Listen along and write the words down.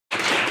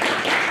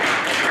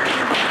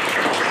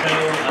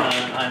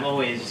I'm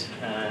always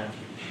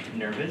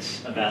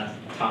nervous about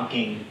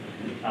talking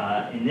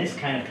in this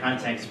kind of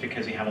context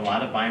because we have a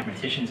lot of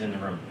bioinformaticians in the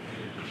room.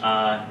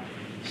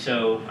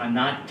 So I'm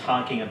not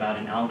talking about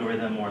an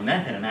algorithm or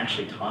method, I'm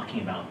actually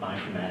talking about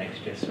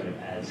bioinformatics just sort of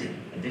as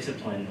a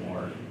discipline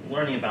or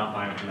learning about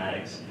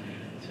bioinformatics.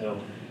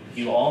 So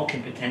you all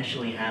can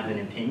potentially have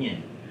an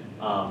opinion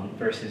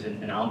versus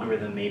an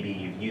algorithm. Maybe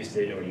you've used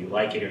it or you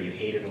like it or you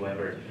hate it or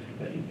whatever.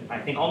 But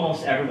I think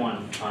almost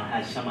everyone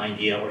has some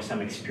idea or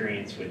some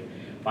experience with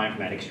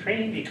bioinformatics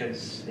training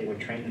because they were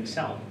trained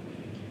themselves.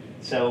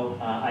 So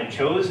I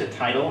chose a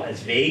title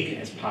as vague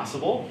as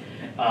possible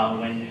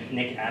when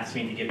Nick asked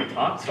me to give a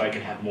talk so I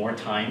could have more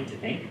time to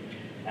think.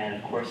 And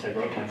of course I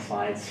wrote my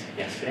slides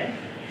yesterday.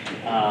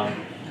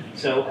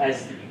 So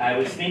as I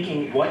was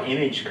thinking what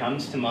image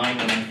comes to mind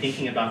when I'm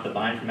thinking about the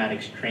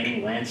bioinformatics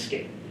training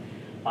landscape.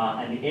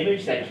 And the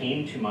image that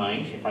came to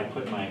mind, if I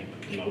put my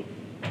note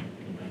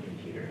in my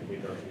computer, we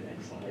go to the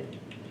next slide.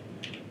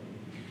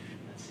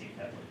 Let's see if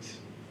that works.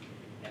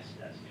 Yes,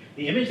 it does.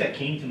 The image that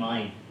came to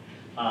mind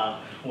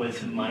was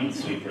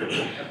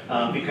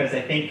Minesweeper, because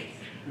I think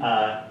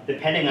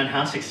depending on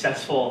how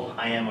successful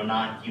I am or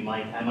not,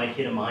 I might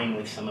hit a mine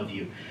with some of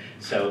you.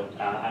 So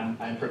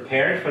I'm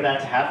prepared for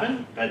that to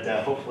happen, but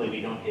hopefully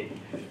we don't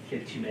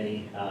hit too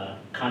many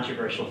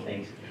controversial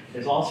things.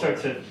 There's all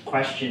sorts of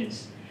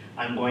questions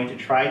I'm going to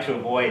try to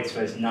avoid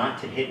so as not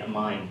to hit a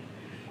mine.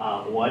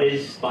 What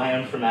is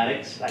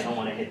bioinformatics? I don't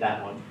want to hit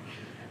that one.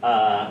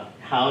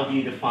 How do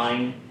you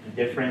define the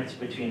difference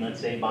between, let's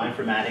say,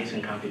 bioinformatics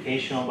and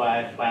computational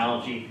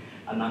biology?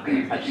 I'm not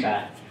going to touch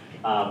that.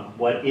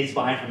 What is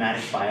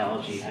bioinformatics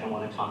biology? I don't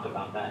want to talk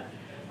about that.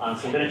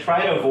 So I'm going to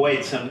try to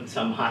avoid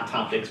some hot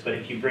topics, but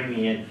if you bring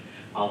me in,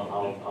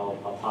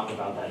 I'll talk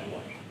about that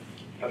more.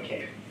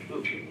 Okay.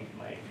 Ooh,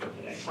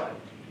 the next slide.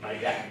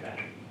 Back.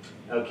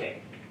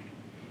 Okay.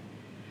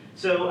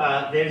 So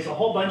there's a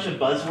whole bunch of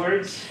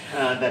buzzwords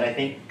that I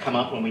think come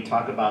up when we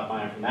talk about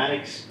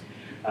bioinformatics.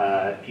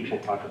 People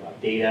talk about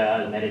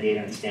data,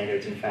 metadata, and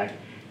standards. In fact,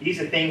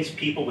 these are things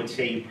people would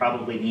say you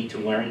probably need to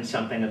learn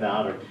something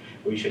about,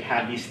 or you should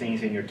have these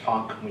things in your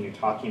talk when you're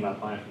talking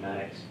about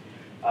bioinformatics.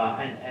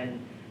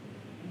 And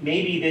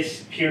maybe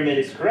this pyramid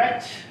is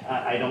correct.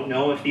 I don't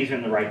know if these are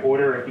in the right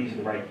order, or if these are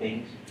the right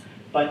things.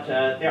 But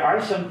there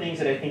are some things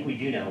that I think we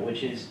do know,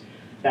 which is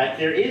that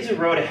there is a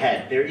road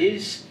ahead. There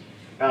is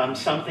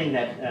something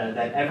that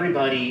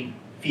everybody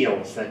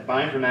feels, that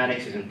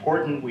bioinformatics is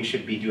important, we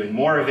should be doing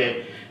more of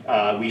it,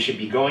 we should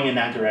be going in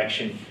that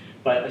direction.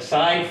 But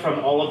aside from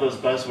all of those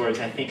buzzwords,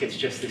 I think it's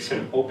just this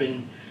sort of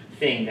open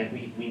thing that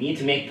we need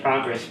to make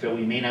progress, but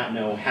we may not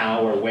know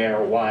how or where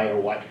or why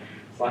or what.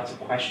 There's lots of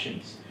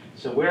questions.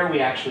 So where are we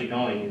actually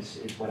going is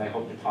what I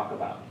hope to talk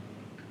about.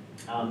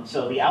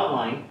 So the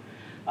outline,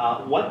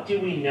 what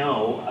do we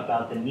know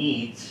about the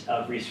needs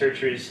of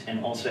researchers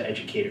and also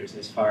educators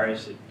as far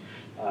as it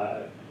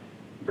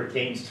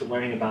pertains to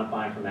learning about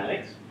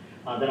bioinformatics?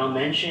 Then I'll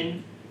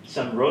mention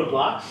some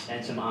roadblocks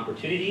and some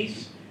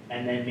opportunities,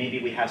 and then maybe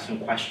we have some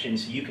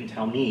questions so you can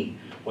tell me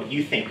what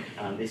you think.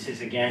 This is,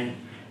 again,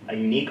 a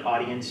unique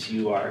audience.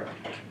 You are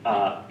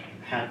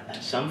have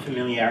some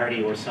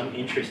familiarity or some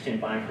interest in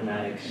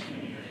bioinformatics.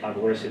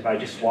 Whereas if I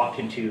just walked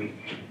into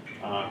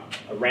a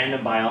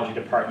random biology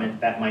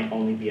department, that might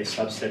only be a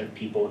subset of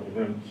people in the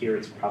room. Here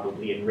it's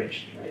probably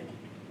enriched,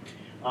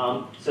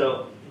 right?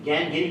 So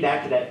again, getting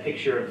back to that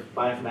picture of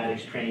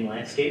bioinformatics training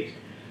landscapes,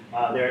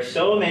 there are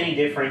so many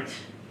different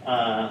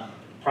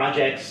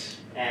projects,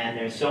 and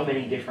there's so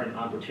many different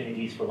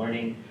opportunities for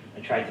learning.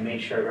 I tried to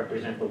make sure I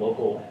represent the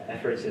local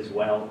efforts as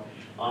well.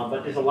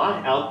 But there's a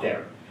lot out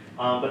there.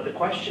 But the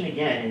question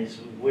again is,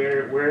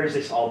 where is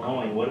this all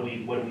going? What do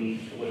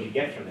we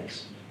get from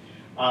this?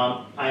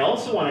 I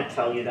also want to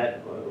tell you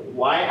that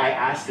why I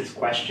asked this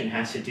question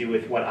has to do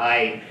with what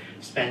I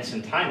spend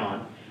some time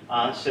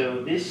on.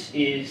 So this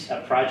is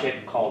a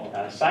project called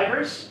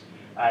Cybers.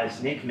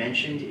 As Nick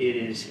mentioned, it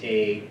is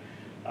a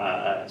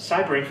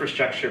cyber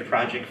infrastructure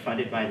project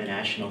funded by the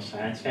National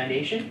Science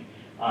Foundation.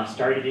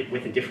 Started it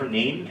with a different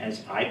name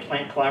as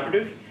iPlant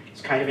Collaborative.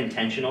 It's kind of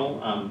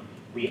intentional.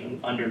 We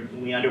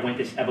underwent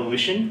this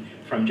evolution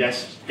from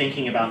just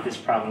thinking about this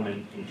problem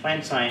in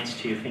plant science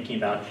to thinking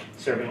about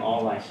serving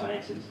all life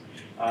sciences.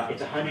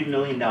 It's a $100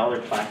 million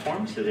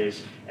platform, so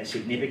there's a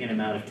significant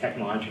amount of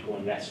technological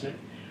investment.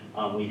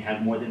 We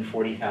have more than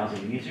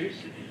 40,000 users.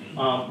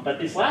 But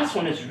this last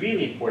one is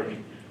really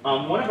important.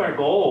 One of our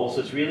goals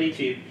was really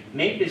to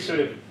make this sort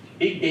of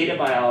big data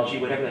biology,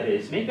 whatever that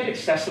is, make that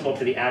accessible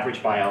to the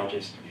average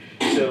biologist.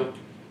 So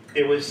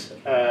there was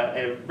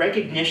a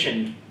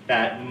recognition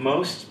that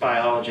most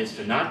biologists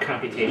are not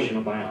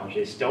computational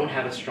biologists, don't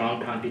have a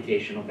strong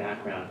computational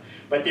background,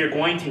 but they're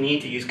going to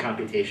need to use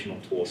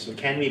computational tools. So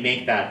can we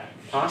make that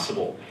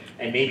possible,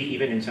 and maybe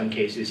even in some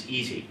cases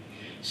easy?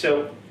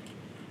 So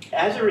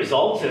as a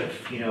result of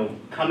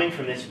coming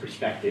from this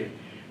perspective,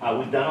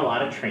 we've done a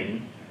lot of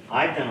training.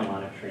 I've done a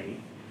lot of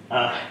training.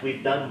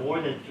 We've done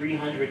more than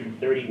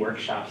 330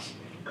 workshops,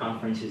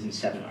 conferences, and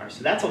seminars.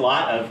 So that's a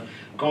lot of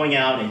going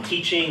out and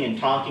teaching and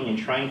talking and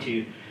trying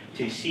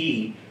to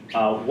see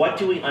What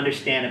do we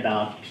understand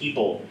about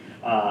people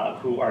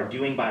who are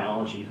doing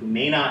biology who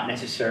may not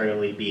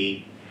necessarily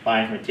be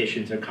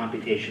bioinformaticians or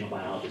computational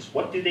biologists?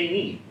 What do they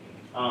need?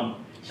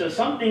 So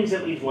some things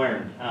that we've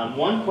learned.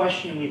 One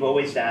question we've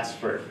always asked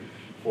for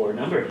a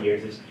number of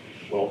years is,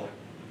 well,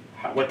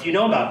 what do you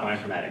know about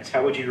bioinformatics?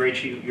 How would you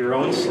rate your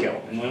own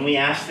skill? And when we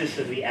ask this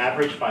of the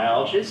average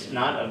biologist,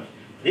 not of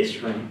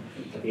this room,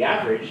 but the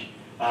average,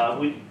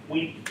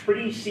 we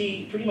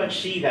pretty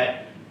much see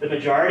that the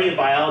majority of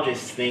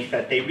biologists think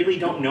that they really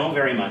don't know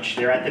very much.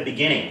 They're at the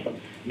beginning.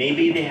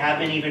 Maybe they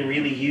haven't even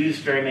really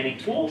used very many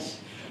tools.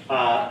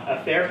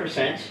 A fair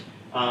percent,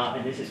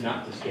 and this is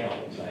not to scale,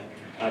 it looks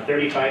like,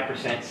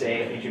 35%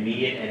 say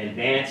intermediate and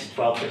advanced,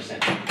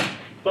 12%.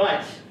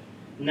 But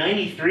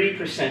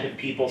 93% of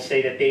people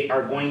say that they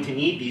are going to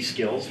need these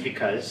skills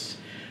because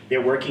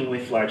they're working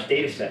with large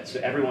data sets.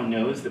 So everyone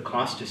knows the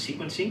cost of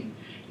sequencing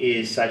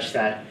is such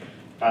that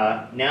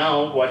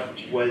now what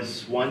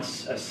was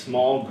once a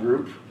small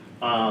group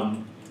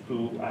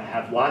who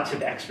have lots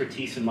of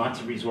expertise and lots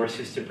of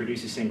resources to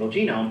produce a single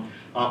genome,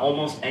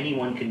 almost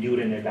anyone can do it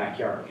in their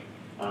backyard.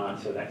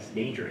 So that's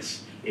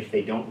dangerous if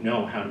they don't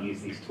know how to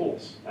use these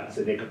tools.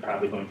 So they're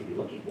probably going to be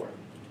looking for it.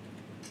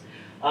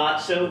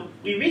 So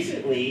we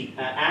recently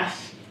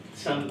asked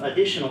some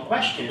additional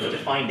questions to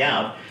find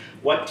out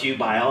what do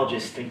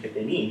biologists think that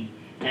they need.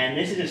 And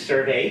this is a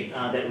survey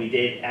that we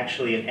did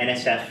actually of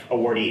NSF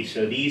awardees.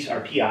 So these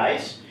are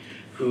PIs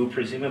who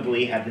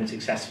presumably have been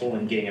successful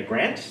in getting a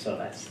grant. So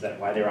that's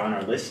why they're on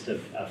our list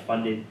of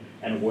funded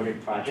and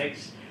awarded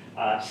projects.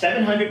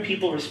 700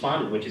 people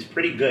responded, which is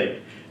pretty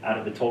good out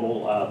of the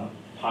total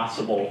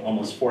possible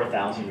almost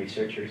 4,000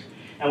 researchers.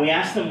 And we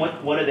asked them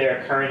what are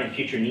their current and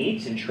future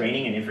needs in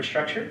training and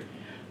infrastructure.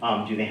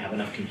 Do they have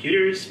enough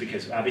computers?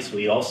 Because obviously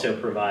we also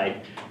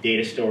provide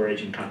data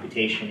storage and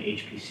computation,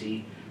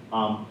 HPC.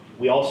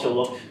 We also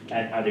looked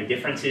at are there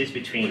differences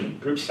between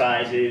group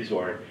sizes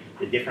or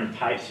the different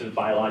types of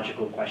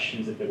biological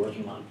questions that they're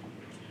working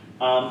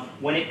on.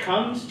 When it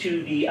comes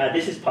to the,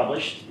 this is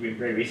published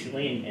very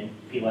recently in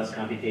PLS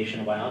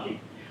Computational Biology.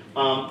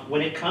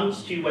 When it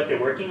comes to what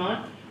they're working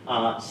on,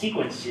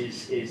 sequence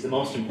is the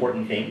most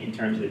important thing in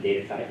terms of the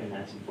data type, and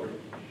that's important.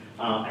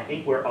 I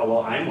think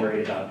I'm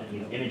worried about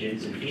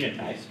images and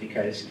phenotypes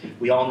because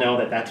we all know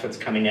that that's what's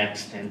coming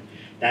next, and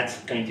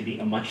that's going to be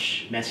a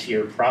much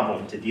messier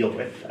problem to deal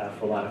with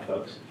for a lot of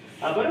folks.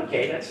 But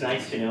okay, that's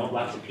nice to know.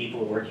 Lots of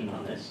people are working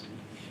on this.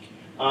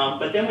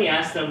 But then we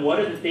asked them what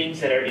are the things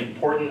that are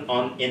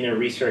important in their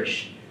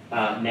research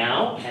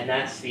now, and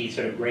that's the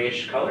sort of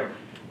grayish color.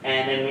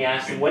 And then we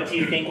asked them, what do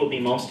you think will be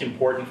most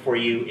important for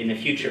you in the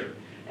future?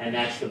 And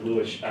that's the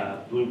bluish,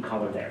 blue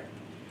color there.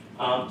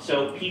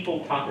 So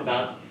people talk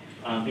about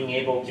being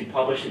able to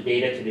publish the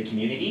data to the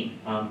community.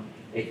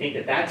 They think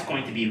that that's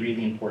going to be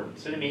really important.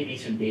 So there may be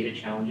some data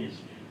challenges.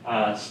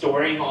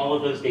 Storing all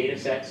of those data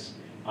sets,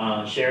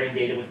 sharing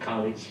data with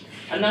colleagues.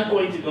 I'm not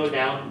going to go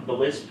down the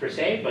list per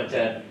se, but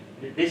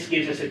this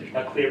gives us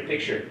a clear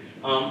picture.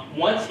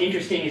 What's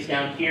interesting is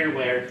down here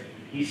where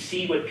you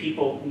see what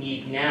people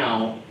need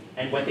now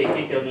and what they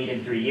think they'll need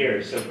in 3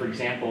 years. So for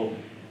example,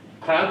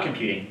 cloud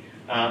computing.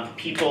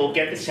 People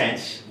get the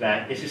sense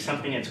that this is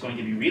something that's going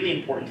to be really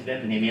important to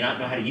them, and they may not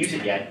know how to use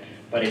it yet,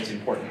 but it's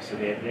important. So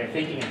they're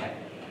thinking ahead.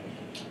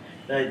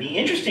 The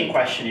interesting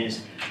question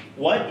is,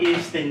 what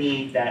is the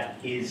need that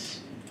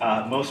is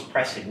most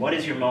pressing? What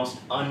is your most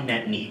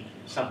unmet need?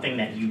 Something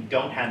that you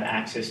don't have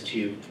access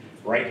to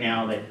right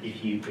now that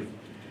if you could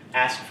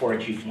ask for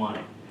it, you'd want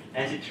it.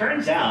 As it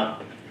turns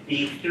out,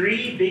 the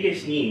 3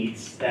 biggest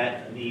needs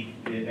that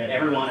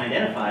everyone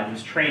identified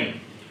was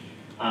training.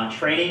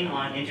 Training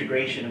on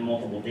integration of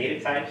multiple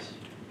data types,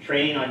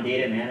 training on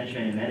data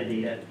management and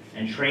metadata,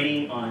 and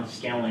training on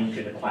scaling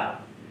to the cloud.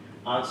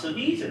 So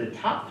these are the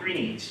top 3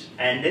 needs.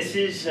 And this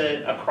is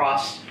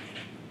across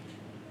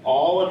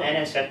all of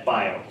NSF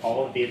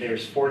Bio.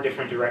 There's 4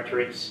 different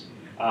directorates.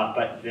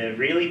 But the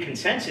really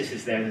consensus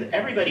is there that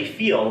everybody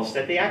feels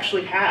that they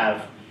actually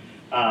have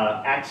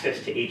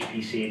access to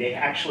HPC. They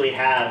actually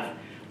have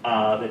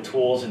the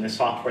tools and the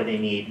software they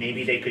need.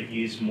 Maybe they could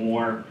use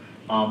more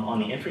on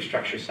the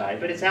infrastructure side,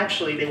 but it's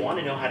actually, they want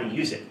to know how to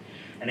use it.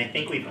 And I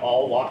think we've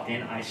all walked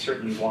in, I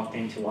certainly walked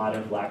into a lot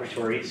of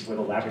laboratories where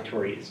the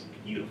laboratory is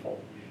beautiful.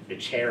 The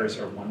chairs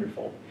are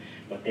wonderful,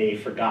 but they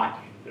forgot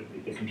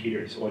the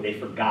computers, or they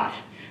forgot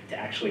to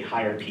actually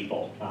hire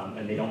people,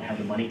 and they don't have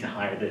the money to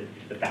hire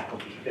the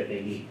faculty that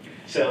they need.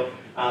 So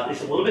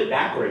it's a little bit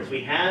backwards.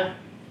 We have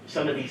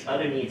some of these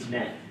other needs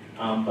met,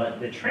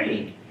 but the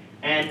training.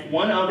 And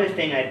one other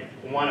thing I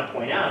want to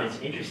point out, it's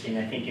interesting,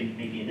 I think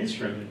maybe in this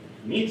room,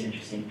 to me it's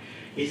interesting,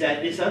 is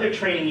that this other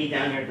training need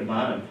down here at the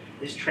bottom,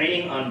 this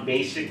training on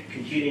basic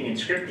computing and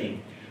scripting.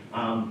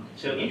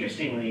 So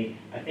interestingly,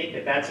 I think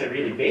that that's a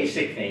really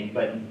basic thing,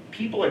 but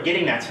people are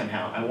getting that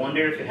somehow. I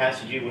wonder if it has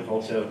to do with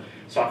also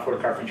software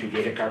carpentry,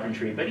 data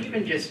carpentry, but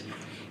even just,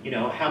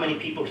 how many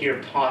people here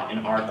have taught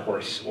an R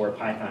course or a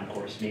Python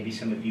course? Maybe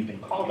some of you have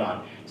been called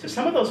on. So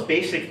some of those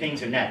basic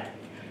things are net.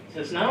 So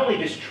it's not only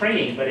just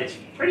training, but it's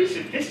pretty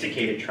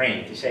sophisticated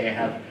training to say I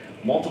have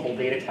multiple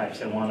data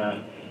types I want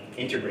to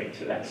integrate.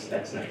 So that's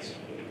nice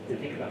to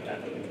think about that.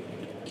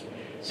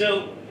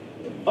 So,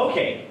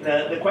 okay,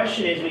 the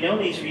question is, we know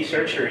these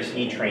researchers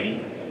need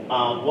training.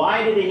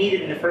 Why did they need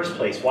it in the first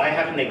place? Why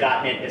haven't they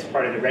gotten it as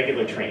part of the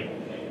regular training?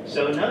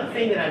 So another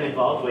thing that I'm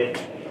involved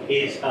with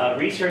is a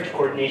research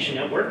coordination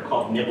network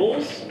called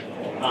NIBBLES,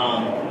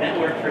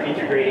 Network for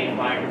Integrating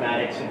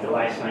Bioinformatics into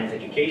Life Science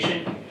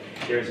Education.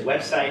 There's a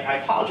website. I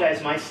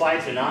apologize, my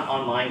slides are not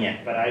online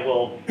yet, but I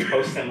will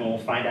post them and we'll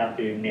find out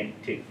through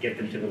Nick to get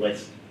them to the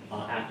list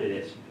after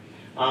this.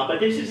 But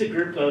this is a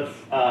group of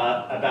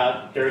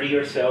about 30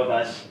 or so of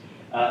us,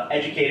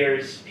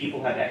 educators, people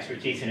who have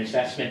expertise in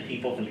assessment,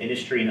 people from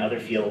industry and other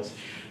fields.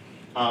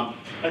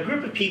 A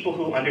group of people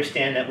who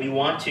understand that we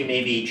want to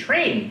maybe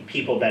train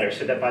people better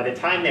so that by the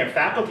time they're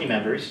faculty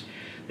members,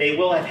 they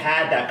will have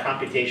had that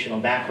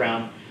computational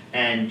background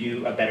and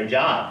do a better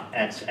job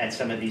at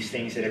some of these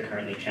things that are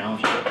currently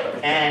challenging.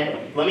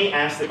 And let me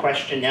ask the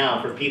question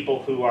now for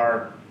people who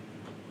are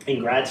in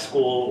grad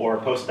school or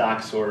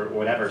postdocs or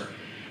whatever.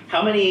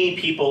 How many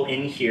people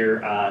in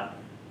here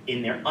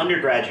in their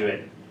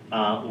undergraduate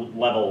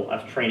level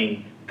of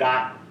training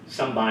got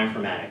some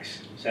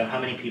bioinformatics? So how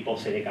many people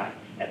say they got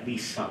at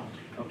least some?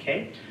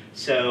 Okay,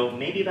 so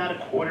maybe about a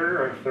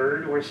quarter or a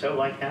third or so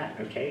like that.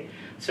 Okay,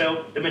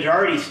 so the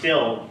majority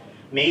still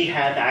may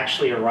have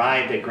actually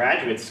arrived at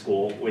graduate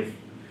school with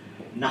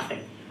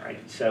nothing, right?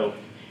 So,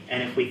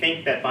 and if we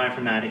think that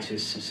bioinformatics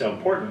is so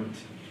important,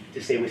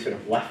 to say we sort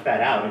of left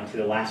that out into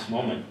the last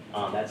moment,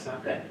 that's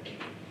not good.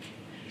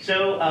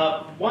 So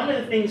one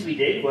of the things we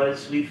did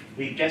was we've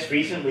just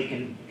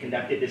recently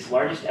conducted this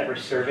largest ever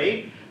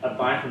survey of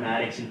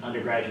bioinformatics in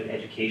undergraduate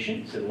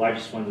education, so the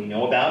largest one we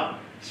know about,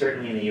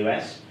 certainly in the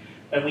US.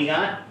 And we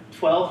got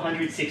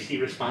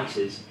 1,260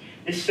 responses.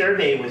 This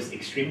survey was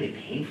extremely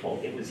painful.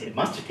 It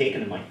must have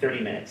taken them like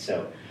 30 minutes.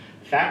 So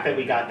the fact that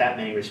we got that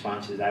many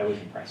responses, I was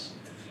impressed.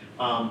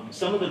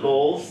 Some of the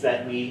goals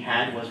that we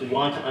had was we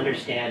wanted to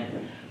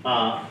understand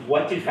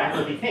what do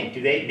faculty think?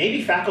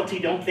 Maybe faculty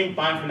don't think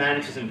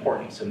bioinformatics is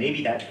important, so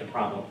maybe that's the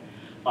problem.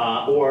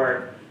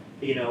 Or,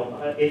 you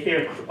know,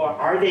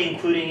 are they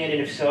including it,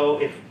 and if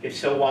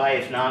so, why?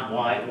 If not,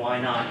 why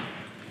not?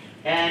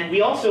 And we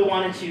also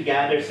wanted to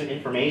gather some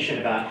information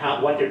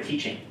about what they're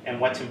teaching and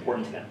what's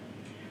important to them.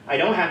 I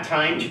don't have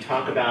time to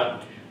talk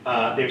about,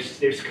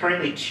 there's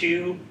currently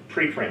 2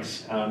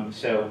 preprints,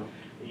 so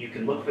you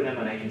can look for them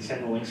and I can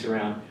send the links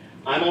around.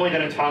 I'm only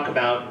going to talk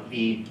about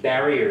the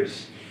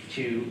barriers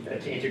to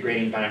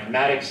integrating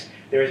bioinformatics.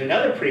 There is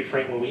another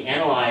preprint where we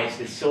analyze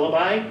the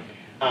syllabi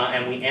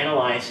and we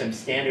analyze some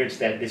standards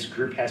that this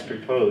group has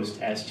proposed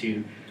as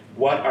to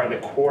what are the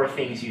core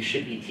things you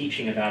should be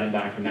teaching about in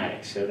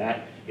bioinformatics. So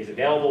that is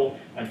available.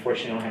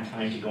 Unfortunately, I don't have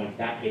time to go into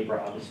that paper.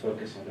 I'll just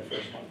focus on the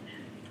first one.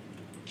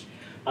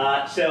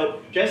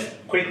 So just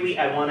quickly,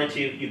 I wanted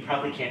to, you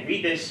probably can't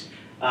read this.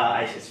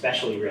 I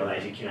especially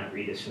realize you cannot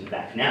read this from the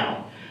back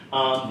now.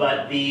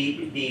 But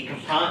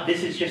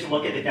this is just a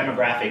look at the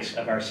demographics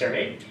of our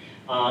survey.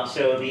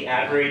 So the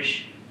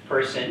average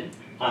person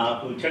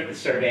who took the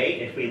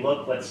survey, if we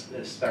look, let's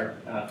start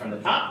from the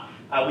top.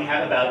 We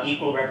have about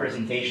equal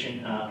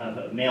representation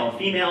of male and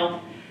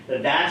female. The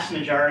vast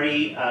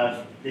majority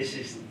of this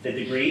is the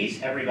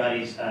degrees,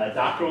 everybody's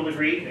doctoral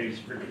degree. There's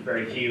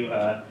very few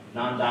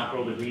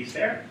non-doctoral degrees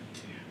there.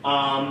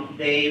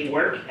 They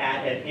work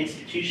at an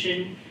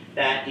institution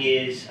that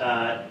is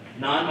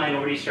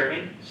non-minority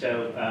serving,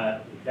 so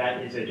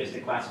that is just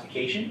a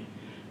classification.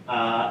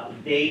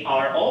 They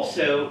are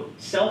also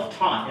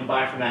self-taught in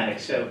bioinformatics,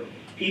 so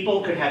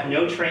people could have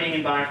no training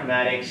in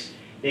bioinformatics.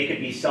 They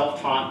could be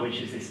self-taught, which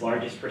is this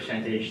largest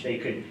percentage. They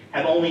could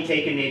have only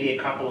taken maybe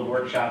a couple of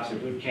workshops or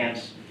boot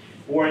camps,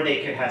 or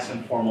they could have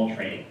some formal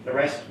training. The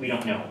rest, we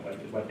don't know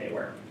what they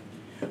were.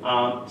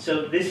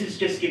 So this is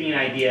just giving you an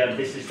idea of,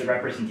 this is the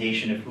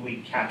representation of who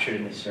we captured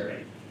in this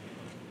survey.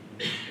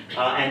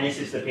 And this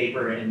is the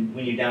paper, and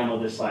when you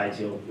download the slides,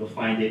 you'll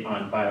find it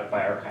on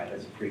bioRxiv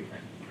as a preprint.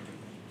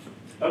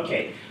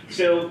 Okay,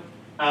 so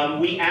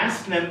we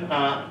asked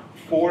them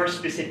 4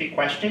 specific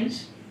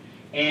questions,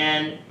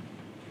 and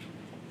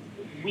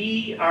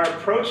our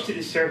approach to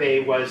the survey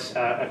was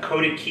a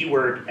coded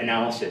keyword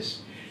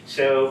analysis.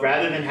 So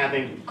rather than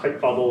having click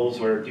bubbles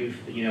or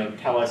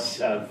tell us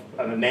of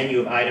a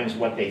menu of items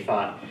what they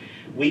thought,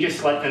 we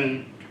just let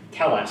them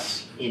tell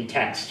us in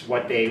text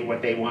what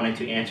they wanted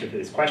to answer to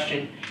this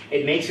question.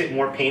 It makes it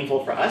more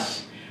painful for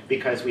us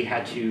because we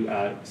had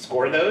to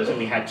score those, and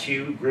we had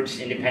 2 groups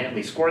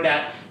independently score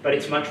that, but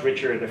it's much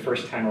richer the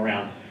first time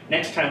around.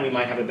 Next time we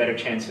might have a better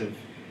chance of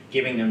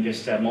giving them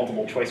just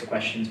multiple choice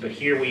questions, but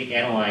here we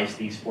analyze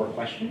these 4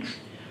 questions.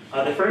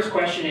 The first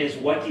question is,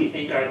 what do you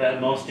think are the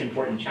most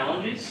important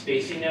challenges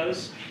facing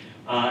those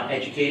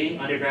educating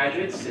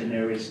undergraduates? And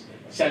there was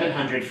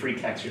 700 free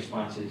text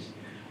responses.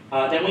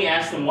 Then we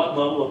asked them, what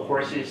level of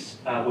courses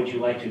would you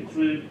like to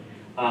include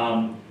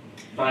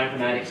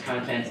bioinformatics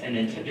content, and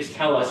then just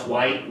tell us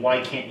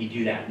why can't you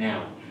do that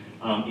now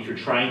if you're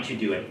trying to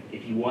do it.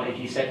 If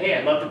you said, hey,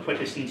 I'd love to put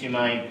this into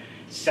my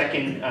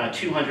second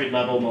 200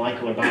 level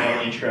molecular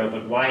bio intro,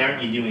 but why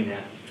aren't you doing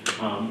that,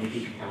 if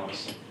you can tell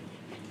us?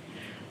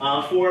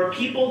 For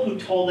people who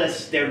told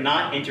us they're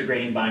not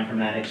integrating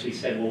bioinformatics, we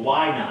said, well,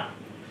 why not?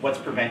 What's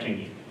preventing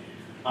you?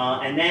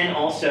 And then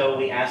also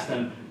we asked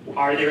them,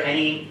 are there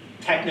any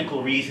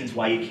technical reasons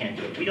why you can't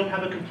do it? We don't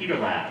have a computer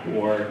lab,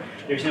 or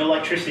there's no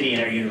electricity in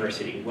our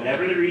university.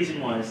 Whatever the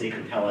reason was, they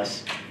could tell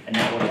us, and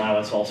that would allow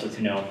us also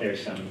to know if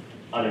there's some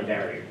other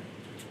barrier.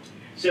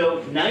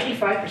 So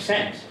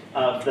 95%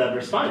 of the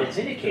respondents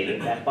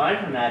indicated that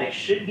bioinformatics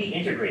should be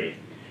integrated.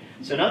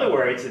 So in other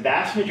words, the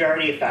vast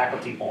majority of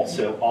faculty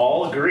also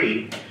all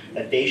agree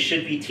that they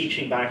should be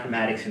teaching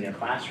bioinformatics in their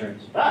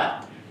classrooms,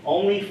 but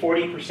only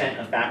 40%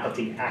 of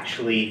faculty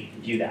actually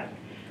do that.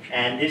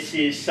 And this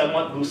is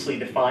somewhat loosely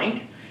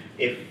defined.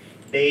 If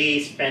they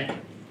spent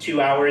 2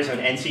 hours on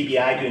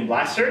NCBI doing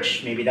blast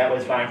search, maybe that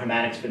was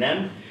bioinformatics for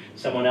them.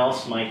 Someone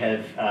else might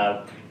have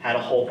had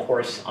a whole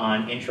course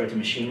on intro to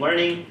machine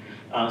learning.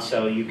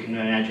 So you can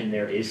imagine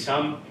there is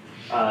some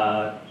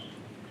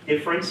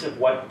difference of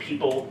what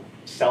people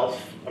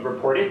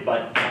self-reported,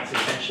 but that's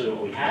essentially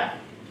what we have.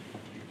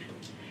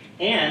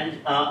 And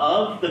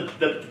of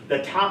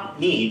the top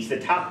needs, the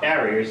top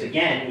barriers,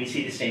 again, we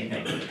see the same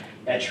thing.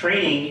 That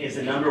training is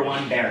the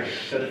 #1 barrier.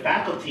 So the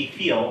faculty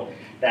feel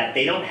that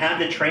they don't have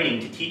the training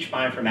to teach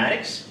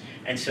bioinformatics,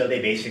 and so they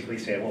basically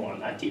say, well, I'm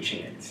not teaching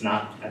it. It's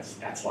not,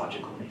 that's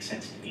logical, it makes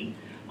sense to me.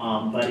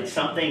 But it's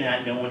something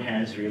that no one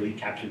has really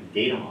captured the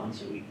data on,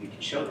 so we can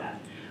show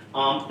that.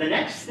 The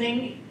next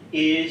thing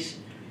is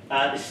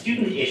the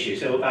student issue.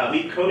 So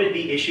we've coded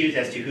the issues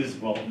as to who's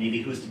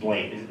to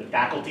blame. Is it the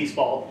faculty's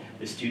fault,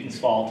 the student's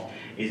fault?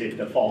 Is it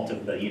the fault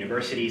of the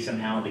university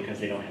somehow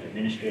because they don't have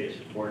administrative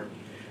support?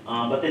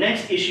 But the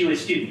next issue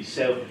is students.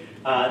 So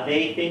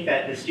they think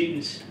that the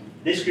students,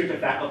 this group of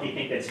faculty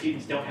think that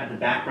students don't have the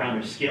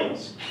background or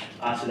skills.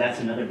 So that's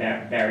another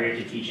barrier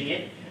to teaching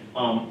it.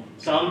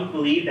 Some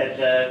believe that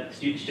the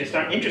students just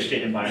aren't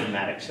interested in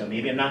bioinformatics. So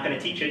maybe I'm not going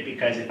to teach it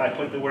because if I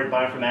put the word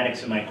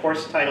bioinformatics in my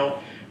course title,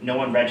 no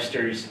one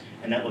registers,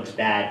 and that looks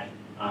bad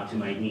to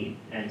my need,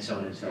 and so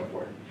on and so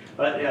forth.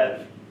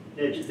 But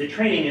the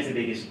training is the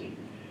biggest need.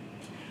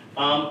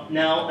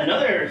 Now,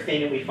 another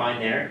thing that we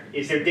find there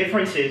is there are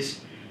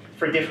differences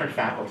for different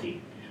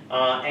faculty,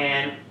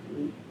 and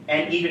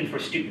even for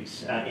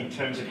students in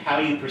terms of how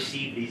you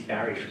perceive these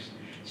barriers.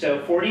 So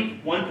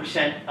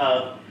 41%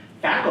 of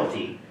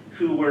faculty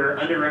who were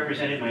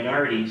underrepresented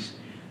minorities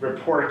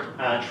report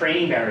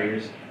training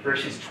barriers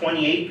versus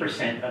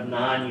 28% of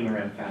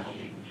non-URM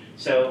faculty.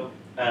 So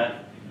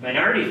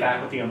minority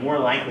faculty are more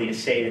likely to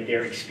say that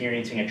they're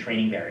experiencing a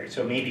training barrier.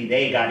 So maybe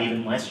they got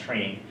even less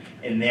training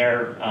in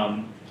their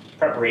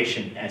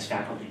preparation as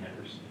faculty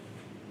members.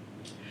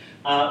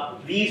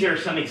 These are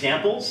some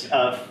examples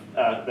of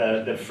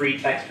the free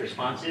text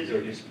responses,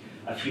 or just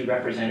a few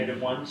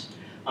representative ones.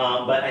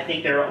 But I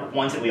think there are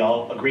ones that we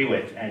all agree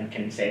with and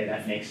can say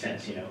that makes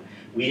sense. You know,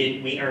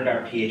 we earned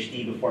our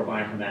PhD before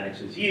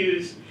bioinformatics was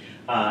used.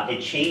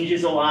 It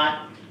changes a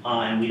lot,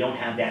 and we don't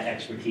have that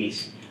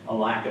expertise, a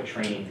lack of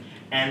training.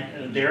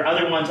 And there are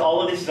other ones.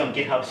 All of this is on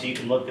GitHub, so you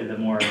can look at the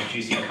more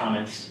juicy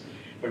comments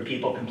where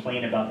people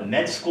complain about the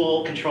med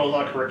school controls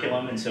our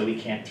curriculum, and so we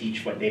can't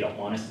teach what they don't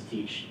want us to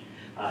teach.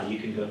 You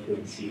can go through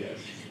and see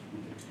those.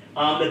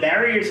 The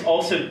barriers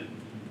also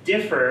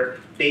differ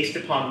based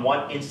upon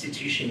what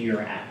institution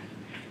you're at.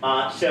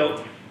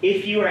 So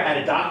if you are at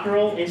a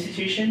doctoral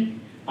institution,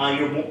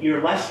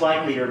 you're less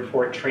likely to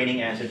report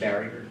training as a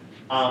barrier.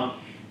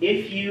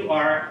 If you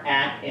are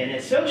at an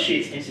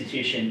associate's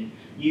institution,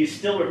 you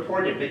still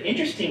report it, but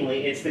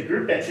interestingly, it's the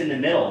group that's in the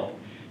middle.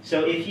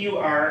 So if you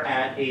are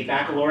at a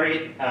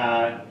baccalaureate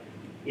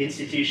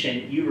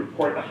institution, you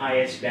report the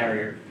highest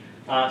barrier.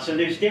 So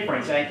there's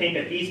difference. I think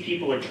that these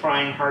people are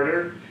trying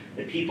harder.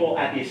 The people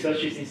at the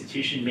associate's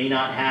institution may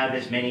not have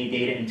as many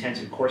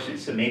data-intensive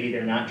courses, so maybe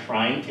they're not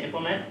trying to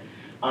implement.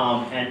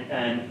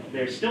 And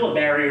there's still a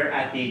barrier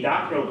at the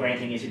doctoral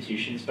granting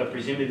institutions, but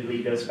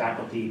presumably those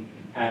faculty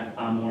have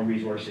more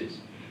resources.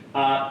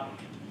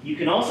 You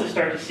can also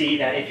start to see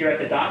that if you're at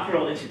the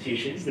doctoral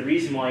institutions, the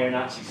reason why you're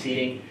not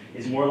succeeding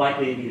is more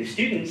likely to be the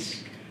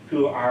students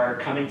who are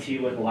coming to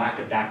you with a lack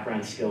of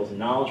background skills and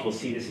knowledge. We'll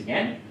see this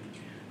again.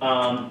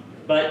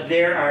 But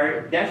there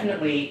are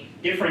definitely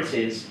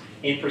differences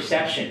in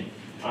perception.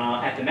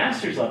 At the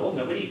master's level,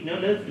 none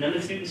of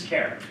the students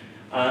care.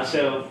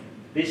 So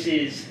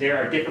there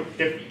are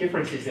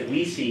differences that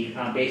we see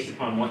based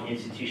upon what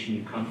institution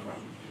you come from.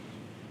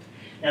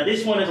 Now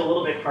this one is a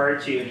little bit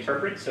hard to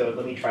interpret, so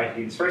let me try to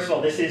do this. First of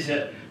all, this is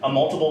a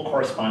multiple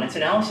correspondence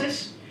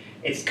analysis.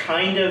 It's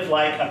kind of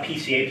like a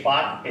PCA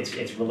plot.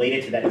 It's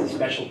related to that. It's a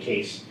special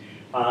case.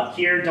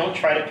 Here, don't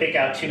try to pick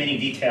out too many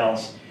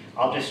details.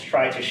 I'll just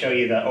try to show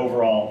you the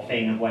overall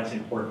thing of what's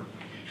important.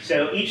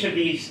 So each of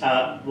these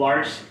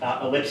large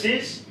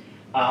ellipses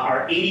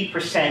are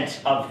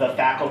 80% of the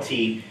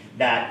faculty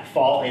that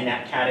fall in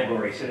that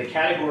category. So the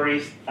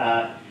categories,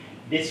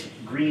 this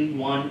green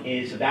one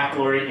is a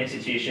baccalaureate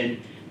institution.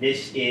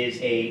 This is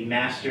a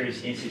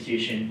master's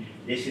institution.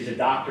 This is a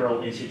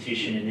doctoral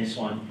institution in this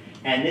one.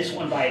 And this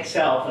one by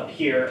itself up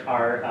here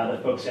are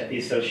the folks at the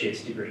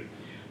associate's degree.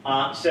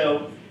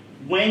 So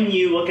when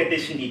you look at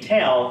this in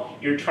detail,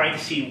 you're trying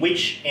to see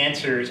which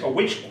answers or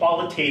which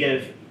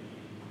qualitative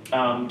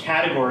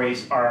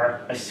categories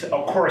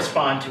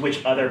correspond to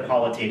which other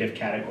qualitative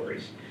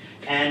categories.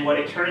 And what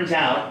it turns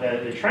out,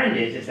 the trend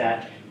is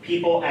that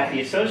people at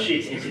the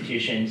associate's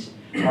institutions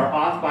are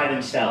off by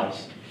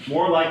themselves,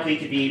 more likely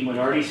to be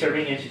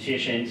minority-serving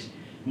institutions,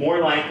 more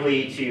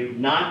likely to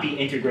not be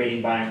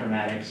integrating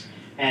bioinformatics,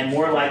 and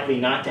more likely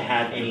not to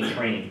have any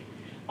training.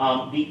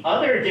 The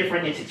other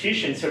different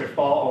institutions sort of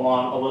fall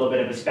along a little bit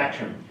of a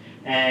spectrum.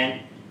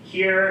 And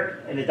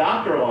here in the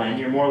doctoral end,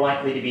 you're more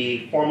likely to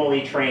be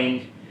formally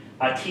trained,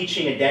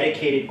 teaching a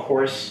dedicated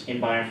course in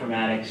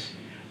bioinformatics,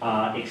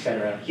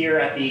 etc. Here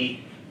at the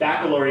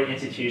baccalaureate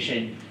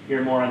institution,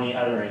 you're more on the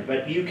other end.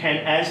 But you can,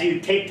 as you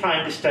take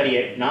time to study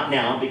it, not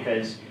now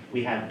because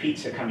we have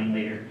pizza coming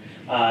later,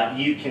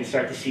 you can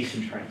start to see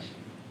some trends.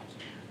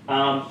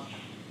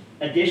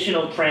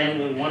 Additional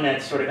trend, one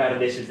that's sort of out of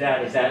this is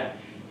that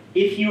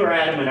if you are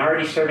at a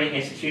minority-serving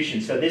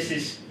institution, so this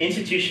is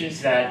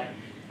institutions that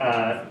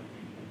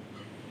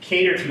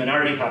cater to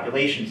minority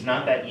populations,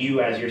 not that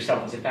you as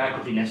yourself as a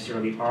faculty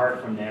necessarily are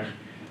from there,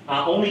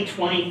 only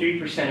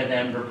 23% of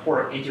them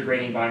report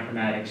integrating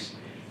bioinformatics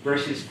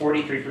versus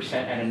 43%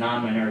 at a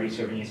non-minority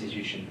serving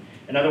institution.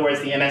 In other words,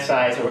 the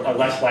MSIs are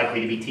less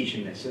likely to be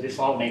teaching this, so this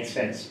all makes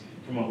sense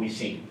from what we've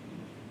seen.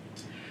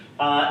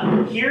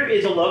 Here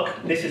is a look,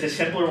 this is a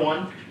simpler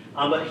one,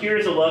 but here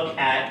is a look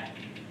at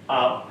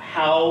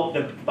how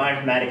the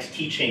bioinformatics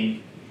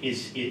teaching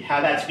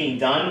how that's being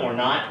done or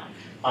not,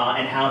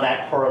 and how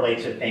that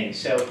correlates with things.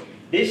 So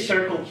this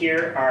circle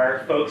here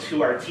are folks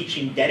who are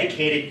teaching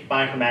dedicated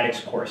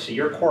bioinformatics course. So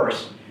your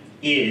course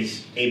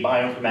is a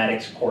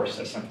bioinformatics course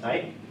of some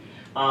type.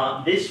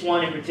 This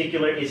one in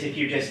particular is if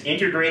you're just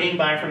integrating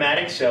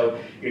bioinformatics, so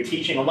you're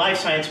teaching a life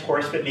science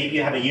course, but maybe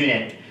you have a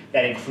unit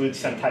that includes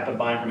some type of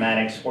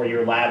bioinformatics, or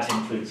your labs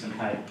include some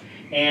type.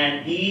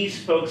 And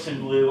these folks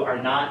in blue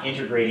are not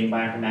integrating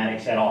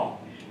bioinformatics at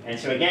all. And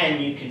so again,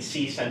 you can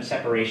see some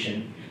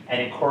separation, and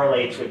it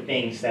correlates with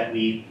things that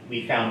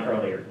we found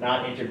earlier,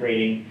 not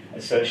integrating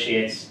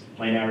associates,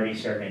 minority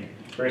serving,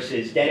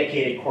 versus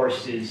dedicated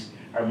courses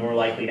are more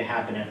likely to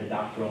happen at the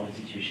doctoral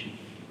institution.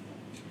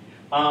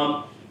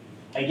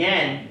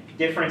 Again,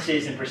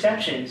 differences in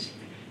perceptions.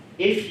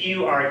 If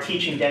you are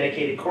teaching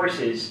dedicated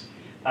courses,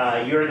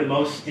 you're the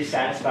most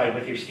dissatisfied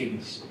with your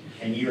students,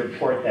 and you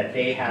report that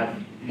they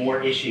have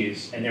more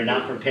issues and they're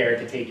not prepared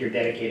to take your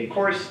dedicated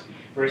course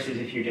versus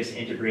if you're just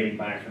integrating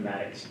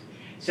bioinformatics.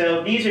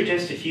 So these are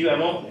just a few. I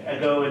won't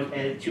go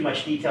into too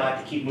much detail. I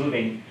have to keep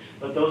moving,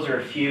 but those are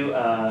a few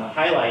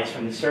highlights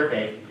from the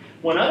survey.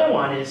 One other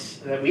one is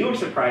that we were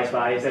surprised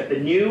by is that the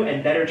new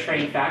and better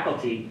trained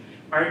faculty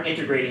aren't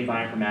integrating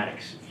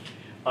bioinformatics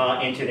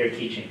into their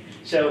teaching.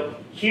 So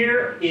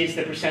here is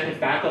the percent of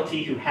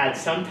faculty who had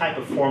some type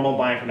of formal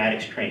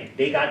bioinformatics training.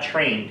 They got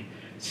trained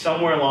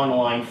somewhere along the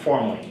line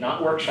formally,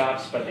 not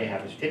workshops, but they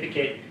have a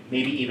certificate,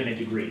 maybe even a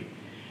degree.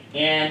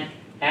 And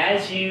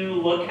as you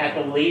look at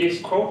the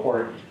latest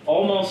cohort,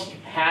 almost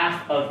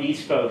half of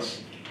these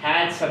folks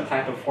had some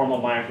type of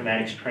formal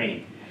bioinformatics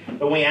training.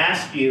 But when we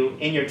asked you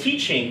in your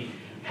teaching,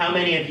 how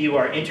many of you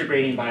are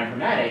integrating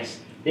bioinformatics,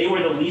 they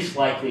were the least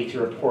likely to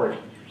report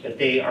that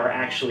they are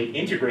actually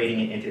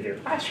integrating it into their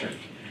classroom.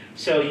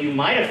 So you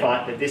might have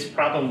thought that this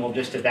problem will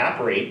just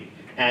evaporate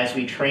as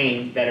we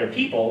train better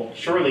people.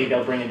 Surely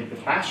they'll bring it into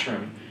the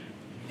classroom.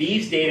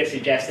 These data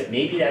suggest that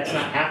maybe that's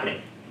not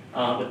happening.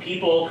 The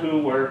people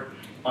who were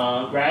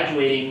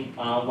graduating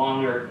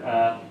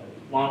further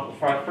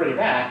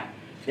back,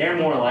 they're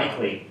more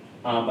likely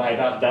by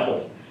about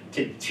double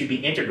to be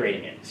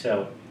integrating it.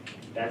 So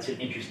that's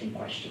an interesting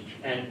question.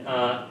 And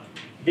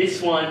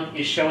this one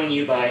is showing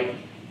you by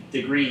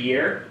degree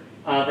year.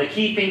 The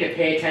key thing to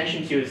pay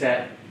attention to is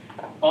that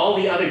all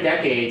the other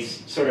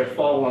decades sort of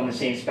fall along the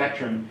same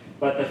spectrum,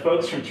 but the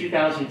folks from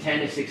 2010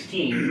 to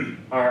 16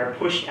 are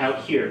pushed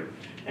out here,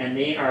 and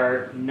they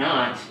are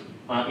not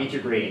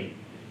integrating.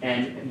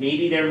 And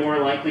maybe they're more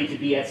likely to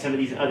be at some of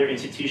these other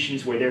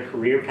institutions where their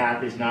career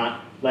path is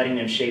not letting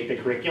them shape the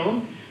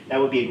curriculum. That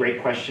would be a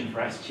great question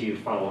for us to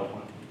follow up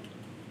on.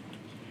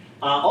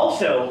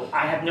 Also,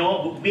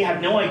 we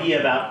have no idea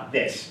about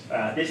this.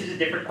 This is a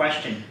different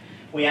question.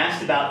 We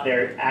asked about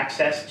their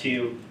access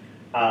to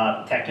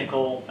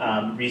technical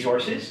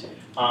resources.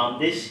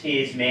 This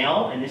is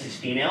male and this is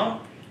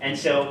female. And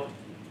so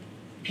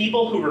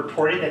people who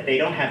reported that they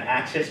don't have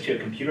access to a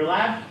computer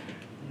lab,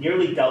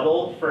 nearly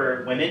double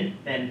for women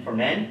than for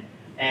men.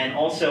 And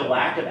also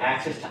lack of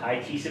access to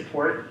IT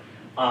support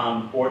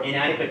or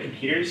inadequate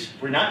computers.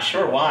 We're not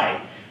sure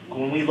why.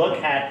 When we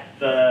look at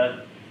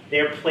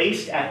they're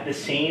placed at the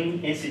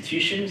same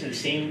institutions and the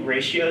same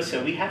ratios,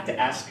 so we have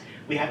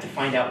to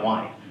find out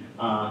why.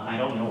 I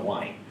don't know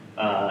why.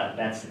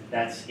 That's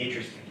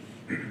interesting,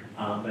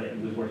 but it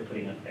was worth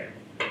putting up there.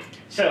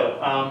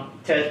 So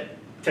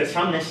to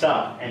sum this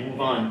up and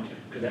move on,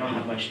 because I don't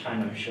have much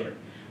time, I'm sure.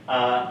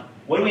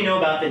 What do we know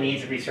about the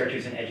needs of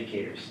researchers and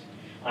educators?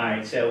 All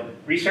right, so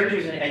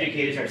researchers and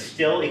educators are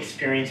still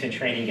experiencing a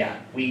training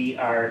gap. We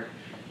are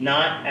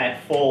not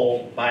at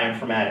full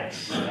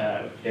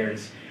bioinformatics.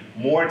 There's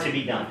more to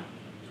be done.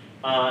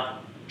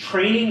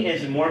 Training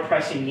is a more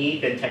pressing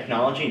need than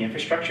technology and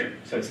infrastructure,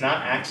 so it's not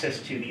access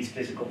to these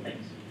physical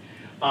things.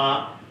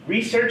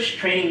 Research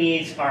training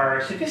needs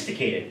are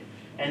sophisticated,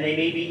 and they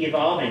may be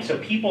evolving. So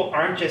people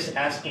aren't just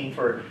asking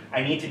for,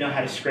 I need to know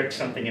how to script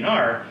something in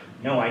R.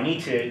 No, I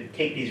need to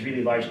take these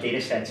really large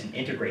data sets and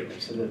integrate them.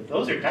 So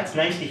that's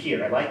nice to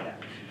hear. I like that.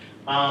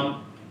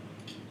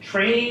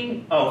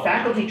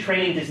 Faculty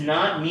training does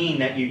not mean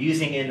that you're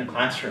using it in the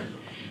classroom.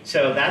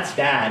 So that's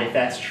bad if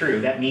that's true.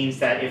 That means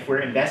that if we're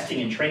investing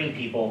in training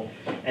people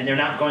and they're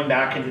not going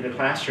back into the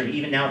classroom,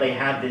 even now they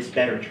have this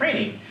better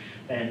training,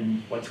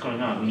 then what's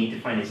going on? We need to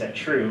find, is that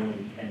true?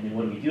 And then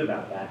what do we do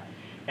about that?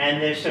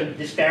 And there's some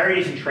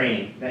disparities in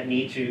training that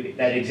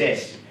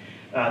exist.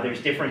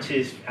 There's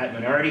differences at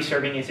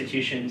minority-serving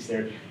institutions.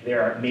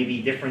 There are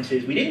maybe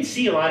differences. We didn't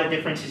see a lot of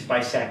differences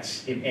by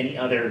sex in any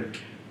other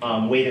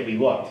way that we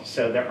looked.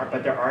 So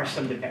but there are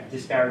some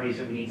disparities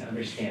that we need to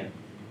understand.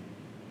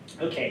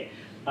 Okay,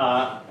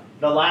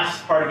 the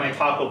last part of my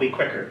talk will be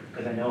quicker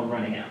because I know I'm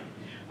running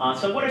out.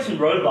 So what are some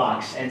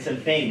roadblocks and some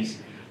things?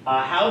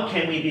 How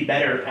can we be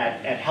better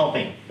at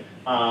helping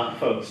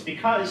folks?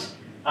 Because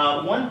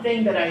one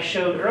thing that I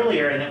showed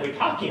earlier and that we're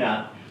talking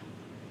about,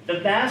 the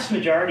vast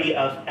majority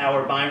of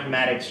our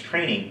bioinformatics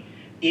training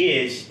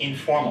is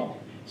informal.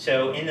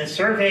 So in the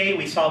survey,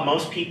 we saw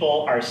most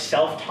people are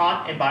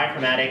self-taught in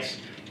bioinformatics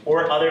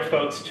or other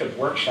folks took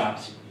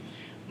workshops.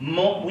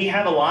 We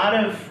have a lot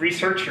of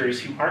researchers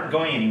who aren't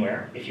going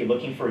anywhere. If you're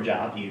looking for a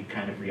job, you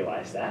kind of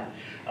realize that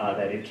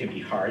it can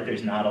be hard.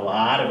 There's not a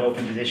lot of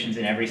open positions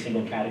in every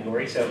single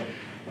category. So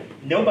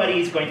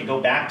nobody is going to go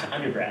back to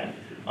undergrad.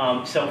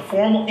 So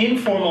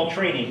informal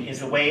training is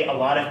the way a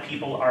lot of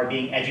people are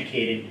being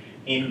educated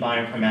in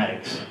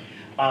bioinformatics.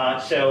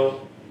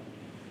 So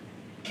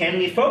can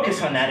we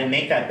focus on that and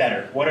make that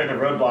better? What are the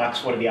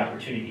roadblocks? What are the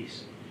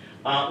opportunities?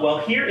 Well,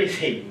 here is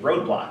a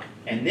roadblock.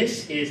 And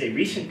this is a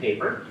recent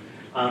paper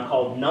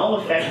called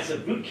Null Effects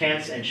of Boot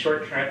Camps and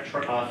Short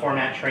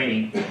Format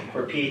Training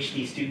for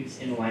PhD Students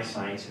in the Life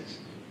Sciences.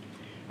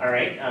 All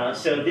right,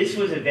 so this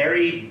was a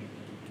very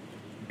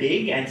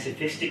big and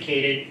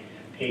sophisticated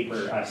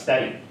paper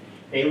study.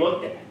 It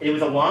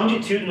was a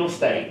longitudinal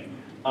study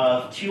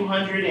of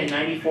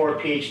 294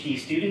 PhD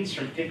students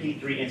from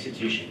 53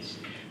 institutions.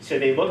 So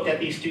they looked at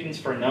these students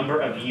for a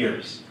number of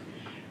years.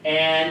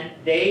 And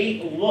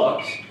they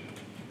looked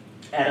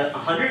at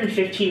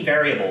 115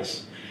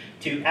 variables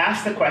to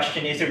ask the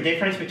question, is there a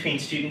difference between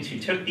students who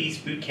took these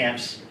boot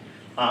camps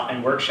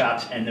and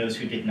workshops and those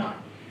who did not?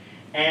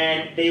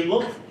 And they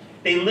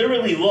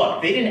literally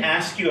looked. They didn't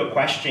ask you a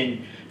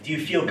question, do you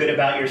feel good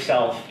about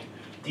yourself?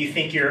 Do you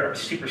think you're a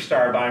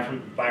superstar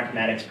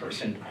bioinformatics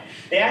person?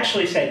 They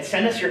actually said,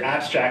 send us your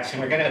abstracts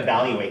and we're going to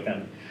evaluate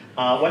them.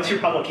 What's your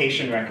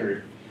publication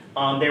record?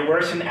 There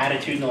were some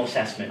attitudinal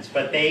assessments,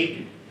 but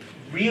they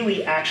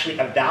really actually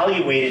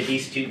evaluated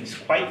these students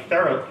quite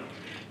thoroughly,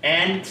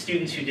 and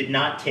students who did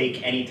not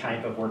take any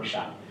type of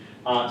workshop.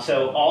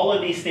 So all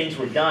of these things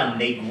were done.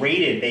 They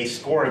graded, they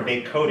scored,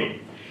 they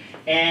coded.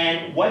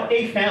 And what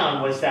they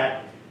found was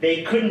that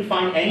they couldn't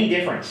find any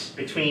difference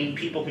between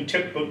people who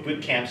took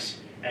boot camps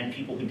and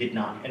people who did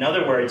not. In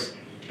other words,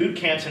 boot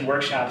camps and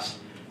workshops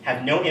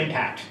have no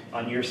impact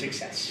on your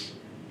success.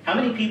 How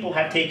many people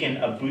have taken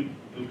a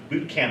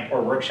boot camp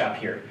or workshop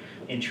here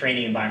in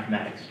training in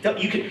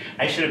bioinformatics?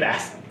 I should have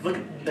asked. Look,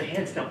 the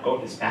hands don't go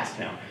this fast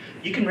now.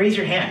 You can raise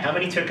your hand. How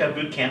many took a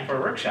boot camp or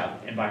a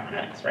workshop in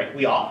bioinformatics, right?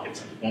 We all.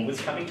 If one was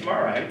coming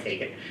tomorrow, I would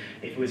take it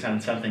if it was on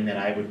something that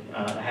I would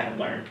haven't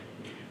learned.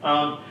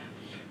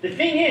 The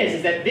thing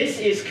is that this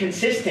is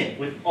consistent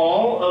with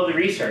all of the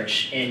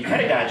research in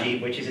pedagogy,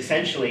 which is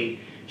essentially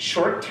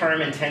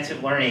short-term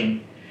intensive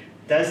learning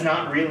does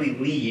not really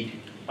lead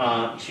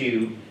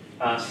to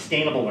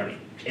sustainable learning.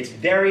 It's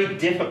very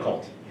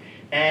difficult.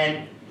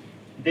 And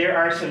there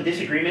are some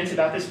disagreements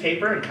about this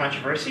paper and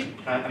controversy.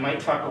 I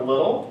might talk a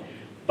little,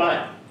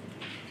 but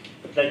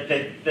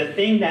the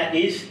thing that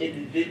is,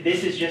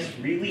 this is just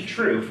really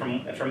true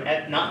from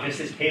not just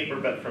this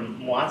paper, but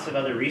from lots of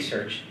other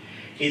research,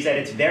 is that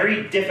it's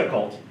very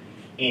difficult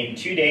in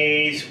 2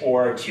 days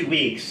or 2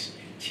 weeks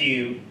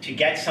to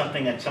get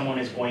something that someone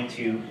is going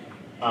to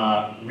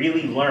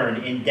really learn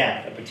in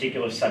depth, a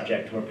particular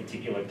subject or a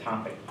particular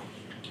topic.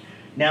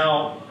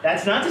 Now,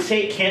 that's not to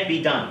say it can't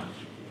be done.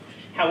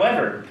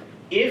 However,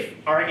 if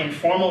our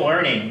informal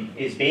learning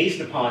is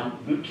based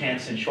upon boot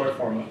camps and short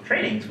form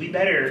trainings, we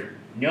better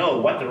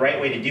know what the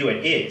right way to do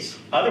it is.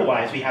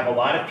 Otherwise, we have a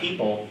lot of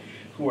people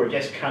who are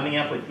just coming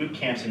up with boot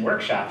camps and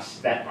workshops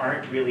that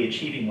aren't really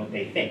achieving what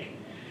they think.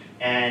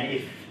 And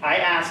if I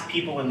ask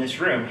people in this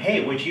room,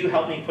 hey, would you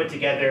help me put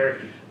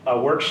together a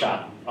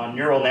workshop on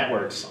neural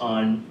networks,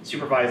 on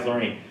supervised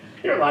learning?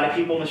 There are a lot of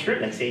people in this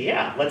room that say,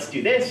 yeah, let's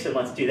do this and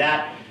let's do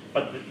that.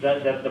 But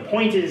the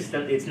point is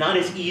that it's not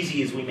as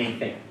easy as we may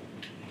think.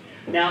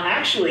 Now,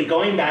 actually,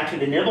 going back to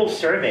the Nibble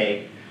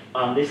survey,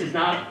 this is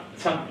not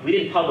we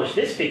didn't publish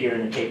this figure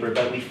in the paper,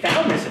 but we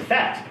found this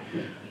effect.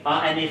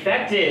 And the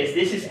effect is,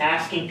 this is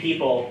asking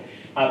people,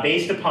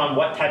 based upon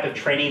what type of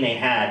training they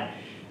had,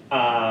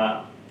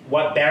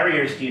 what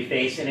barriers do you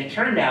face? And it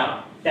turned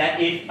out that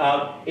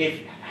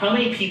if how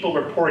many people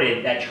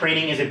reported that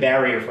training is a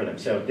barrier for them?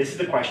 So this is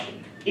the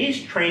question.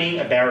 Is training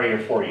a barrier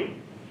for you?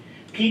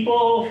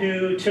 People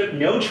who took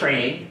no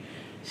training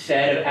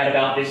said at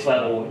about this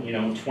level,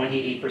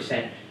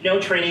 28%, no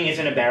training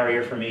isn't a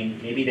barrier for me.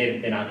 Maybe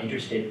they're not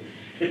interested.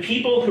 The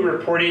people who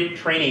reported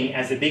training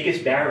as the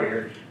biggest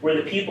barrier were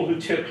the people who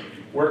took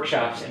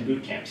workshops and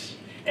boot camps.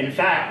 And in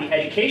fact, the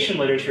education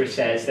literature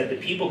says that the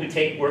people who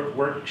take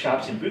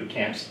workshops and boot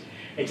camps,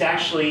 it's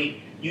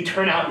actually, you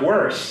turn out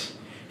worse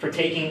for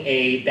taking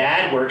a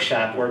bad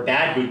workshop or a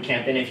bad boot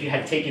camp than if you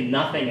had taken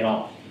nothing at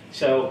all.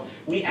 So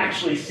we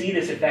actually see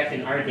this effect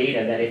in our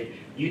data that if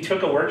you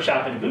took a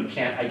workshop and a boot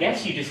camp, I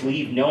guess you just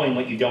leave knowing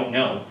what you don't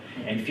know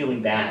and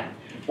feeling bad.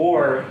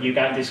 Or you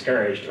got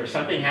discouraged, or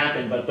something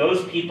happened, but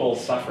those people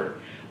suffer.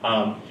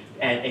 And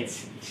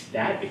it's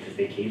bad because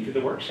they came to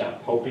the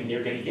workshop hoping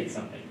they're going to get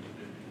something.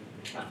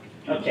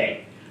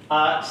 Okay,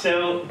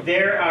 so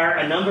there are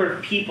a number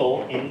of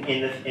people in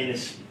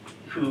this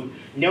who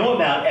know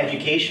about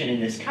education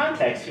in this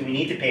context who we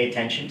need to pay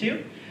attention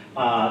to.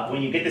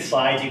 When you get the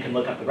slides, you can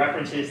look up the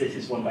references. This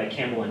is one by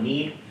Campbell and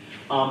Mead.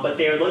 But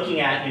they're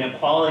looking at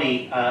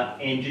quality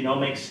in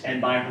genomics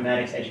and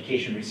bioinformatics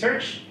education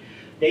research.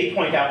 They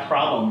point out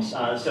problems.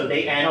 So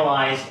they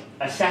analyzed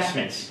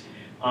assessments.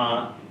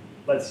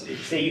 Let's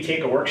say you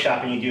take a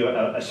workshop and you do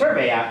a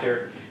survey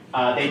after.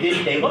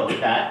 They looked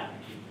at that.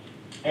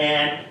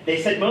 And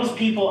they said most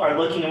people are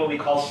looking at what we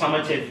call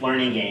summative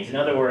learning gains. In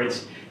other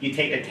words, you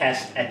take a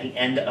test at the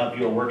end of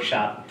your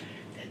workshop.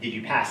 Did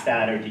you pass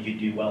that or did you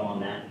do well on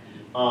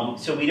that?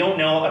 So we don't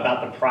know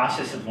about the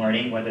process of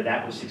learning, whether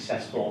that was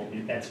successful.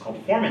 That's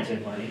called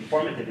formative learning,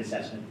 formative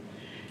assessment.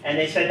 And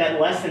they said that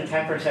less than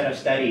 10% of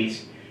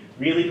studies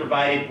really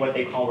provided what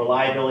they call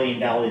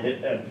reliability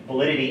and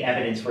validity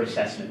evidence for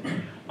assessment.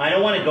 I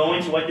don't want to go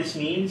into what this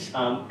means,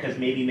 because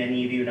maybe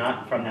many of you are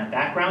not from that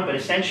background, but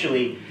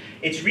essentially,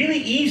 it's really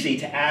easy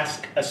to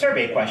ask a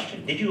survey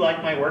question. Did you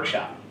like my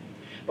workshop?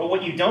 But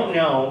what you don't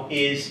know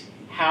is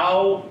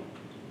how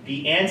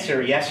the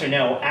answer, yes or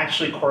no,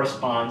 actually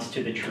corresponds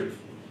to the truth,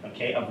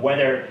 okay, of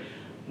whether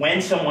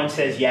when someone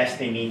says yes,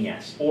 they mean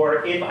yes.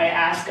 Or if I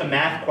ask a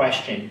math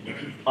question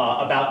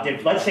about,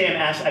 let's say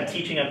I'm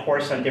teaching a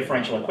course on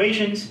differential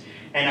equations,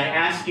 and I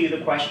ask you the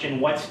question,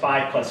 what's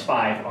 5 plus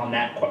 5 on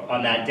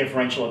that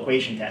differential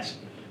equation test?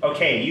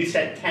 Okay, you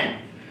said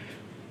 10.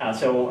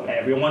 So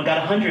everyone got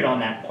 100 on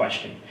that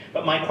question.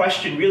 But my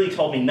question really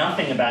told me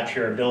nothing about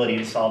your ability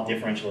to solve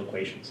differential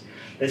equations.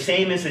 The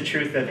same is the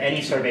truth of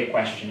any survey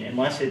question.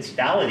 Unless it's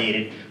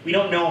validated, we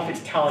don't know if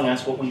it's telling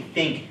us what we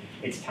think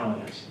it's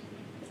telling us.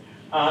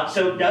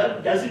 So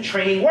doesn't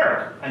training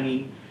work? I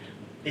mean,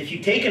 if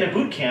you've taken a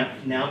boot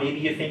camp, now maybe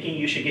you're thinking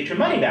you should get your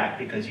money back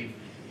because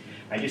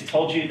I just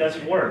told you it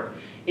doesn't work.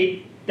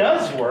 It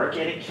does work,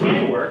 and it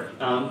can work.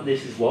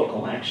 This is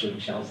local, actually,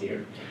 Michelle's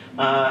here.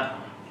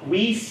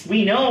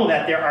 We know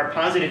that there are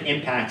positive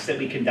impacts that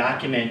we can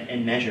document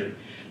and measure,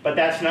 but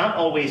that's not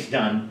always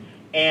done.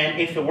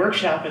 And if the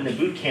workshop and the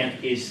boot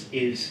camp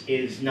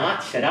is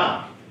not set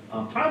up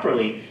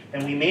properly,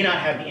 then we may not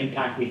have the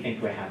impact we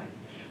think we're having.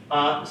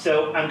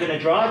 So I'm going to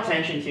draw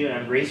attention to, and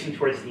I'm racing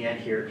towards the end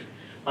here,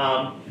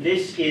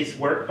 this is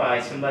work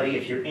by somebody,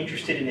 if you're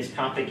interested in this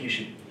topic, you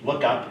should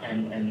look up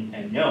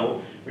and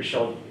know,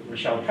 Rochelle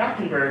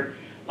Trachtenberg.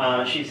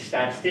 She's a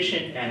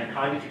statistician and a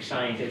cognitive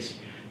scientist,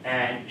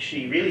 and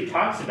she really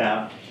talks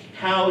about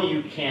how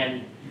you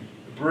can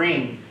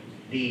bring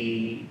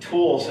the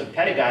tools of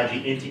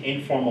pedagogy into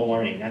informal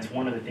learning. That's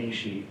one of the things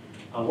she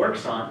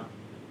works on,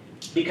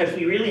 because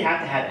we really have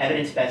to have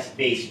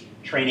evidence-based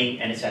training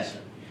and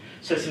assessment.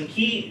 So some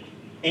key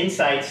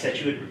insights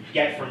that you would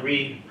get from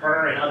reading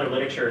her and other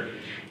literature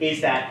is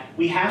that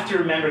we have to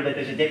remember that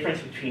there's a difference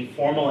between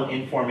formal and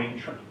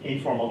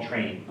informal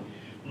training.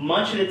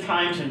 Much of the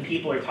times when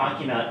people are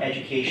talking about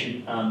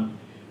education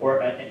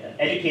or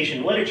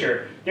education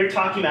literature, they're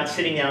talking about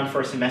sitting down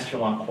for a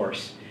semester-long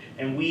course.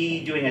 And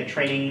we, doing a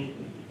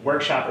training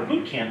workshop or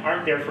boot camp,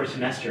 aren't there for a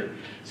semester.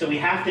 So we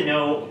have to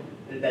know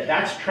that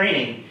that's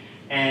training,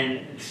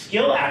 and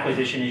skill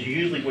acquisition is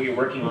usually what you're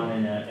working on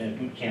in a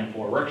boot camp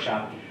or a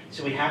workshop.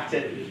 So we have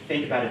to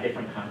think about a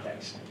different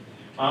context.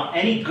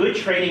 Any good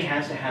training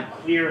has to have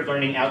clear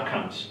learning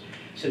outcomes.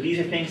 So these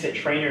are things that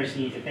trainers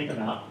need to think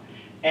about.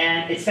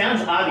 And it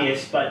sounds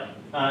obvious, but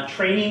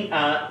training,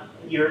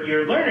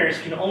 your learners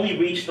can only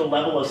reach the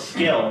level of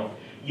skill.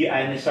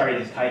 Sorry,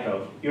 this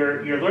typo.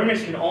 Your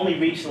learners can only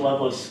reach the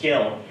level of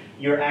skill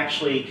you're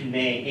actually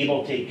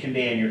able to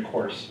convey in your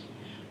course.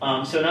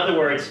 So in other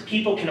words,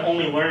 people can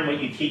only learn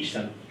what you teach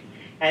them.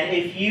 And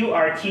if you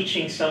are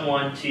teaching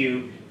someone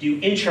to do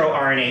intro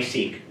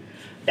RNA-seq,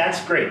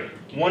 that's great.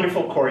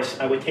 Wonderful course.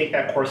 I would take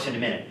that course in a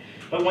minute.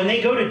 But when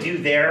they go to do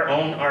their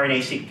own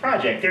RNA-seq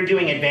project, they're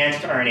doing advanced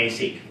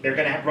RNA-seq. They're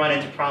going to run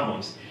into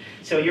problems.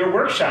 So your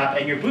workshop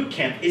and your boot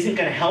camp isn't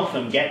going to help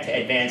them get to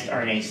advanced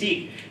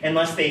RNA-seq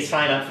unless they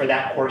sign up for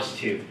that course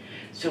too.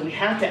 So we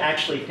have to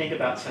actually think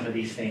about some of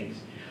these things.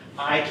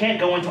 I can't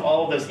go into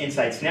all of those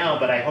insights now,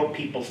 but I hope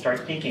people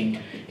start thinking,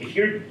 if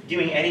you're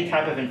doing any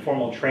type of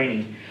informal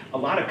training, a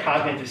lot of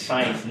cognitive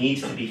science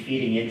needs to be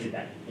feeding into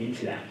that.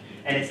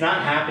 And it's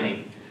not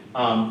happening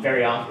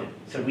very often.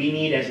 So we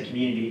need, as a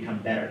community, to become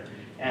better.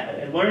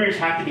 Learners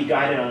have to be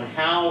guided on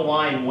how,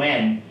 why, and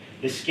when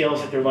the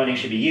skills that they're learning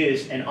should be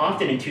used. And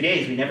often in 2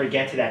 days, we never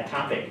get to that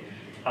topic.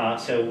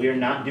 So we're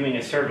not doing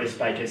a service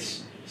by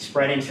just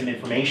spreading some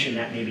information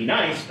that may be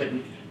nice, but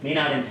may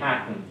not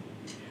impact them.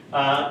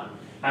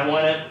 I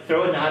want to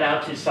throw a nod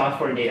out to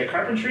software and data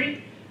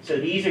carpentry. So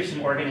these are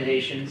some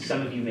organizations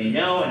some of you may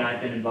know, and I've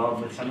been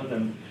involved with some of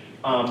them.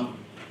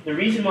 The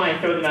reason why I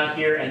throw them out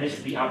here, and this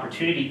is the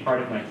opportunity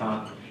part of my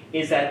talk,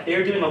 is that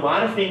they're doing a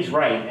lot of things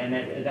right,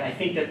 and I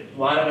think that a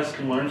lot of us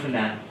can learn from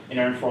that in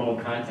our informal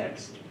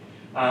context.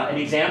 An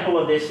example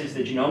of this is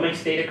the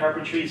genomics data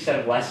carpentry set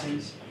of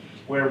lessons,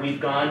 where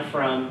we've gone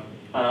from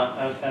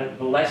the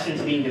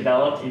lessons being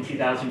developed in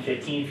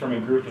 2015 from a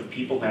group of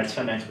people who had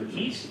some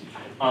expertise,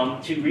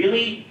 to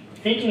really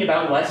thinking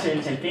about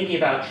lessons and thinking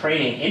about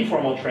training,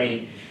 informal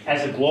training,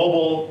 as a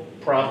global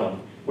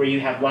problem, where you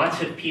have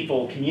lots of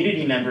people,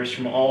 community members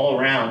from all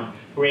around,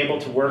 who are able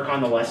to work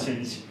on the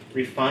lessons,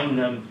 refine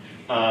them.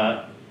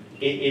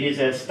 It is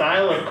a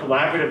style of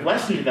collaborative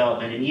lesson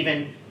development and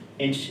even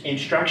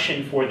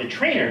instruction for the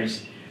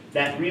trainers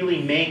that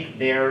really make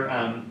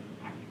their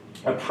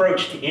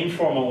approach to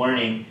informal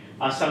learning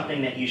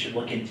something that you should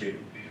look into.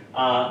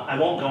 I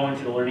won't go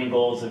into the learning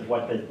goals of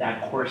what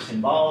that course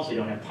involves. We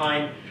don't have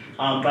time.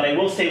 But I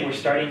will say we're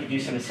starting to do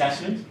some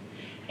assessments.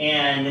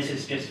 And this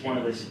is just one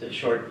of the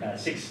short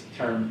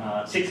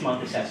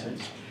six-month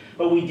assessments.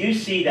 But we do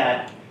see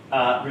that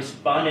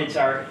respondents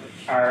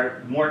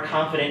are more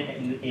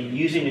confident in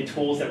using the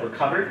tools that were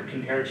covered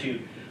compared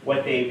to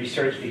what they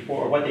researched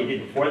before, or what they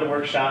did before the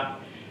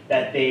workshop,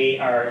 that they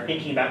are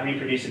thinking about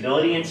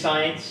reproducibility in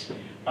science,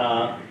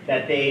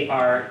 that they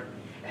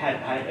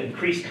have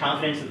increased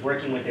confidence with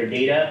working with their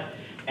data,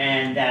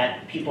 and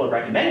that people are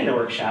recommending the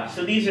workshop.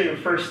 So these are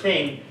the first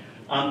thing,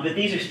 but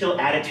these are still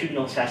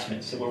attitudinal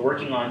assessments. So we're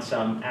working on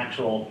some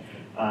actual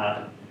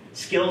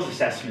skills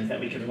assessments that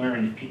we can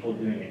learn if people are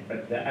doing it.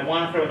 But I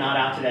want to throw a nod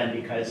out to them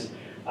because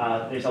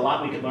there's a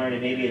lot we could learn,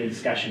 and maybe in a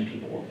discussion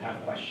people will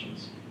have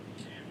questions.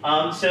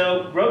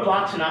 So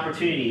roadblocks and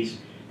opportunities.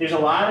 There's a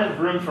lot of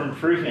room for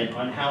improvement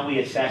on how we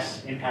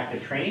assess impact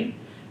of training,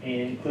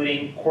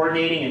 including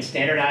coordinating and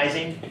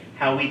standardizing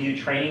how we do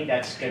training.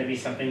 That's going to be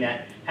something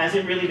that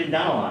hasn't really been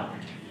done a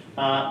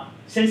lot.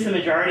 Since the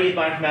majority of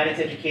bioinformatics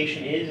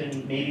education is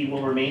and maybe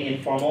will remain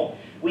informal,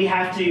 we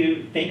have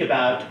to think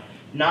about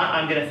not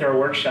I'm going to throw a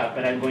workshop,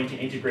 but I'm going to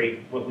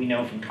integrate what we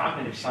know from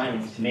cognitive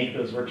science to make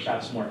those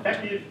workshops more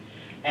effective.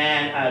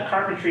 And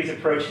carpentry's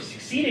approach is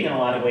succeeding in a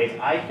lot of ways.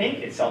 I think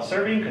it's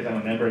self-serving because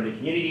I'm a member of the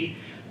community,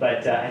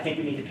 but I think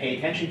we need to pay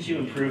attention to,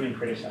 improve, and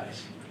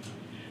criticize.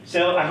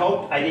 So I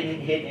hope I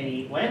didn't hit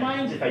any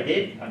landmines. If I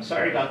did, I'm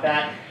sorry about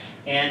that.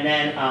 And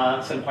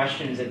then some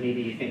questions that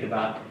maybe you think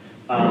about.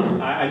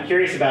 I'm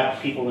curious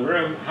about people in the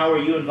room. How are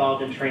you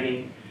involved in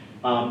training?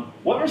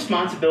 What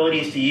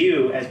responsibilities do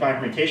you, as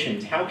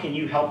bioinformaticians, how can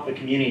you help the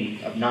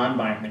community of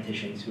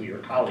non-bioinformaticians who are your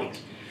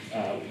colleagues?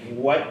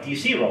 What do you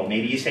see a role?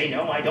 Maybe you say,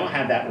 no, I don't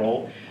have that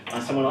role.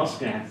 Someone else is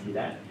going to have to do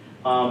that.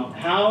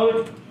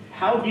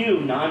 How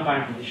do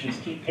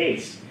non-bioinformaticians keep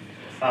pace?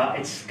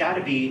 It's got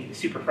to be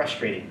super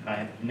frustrating. I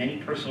have many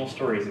personal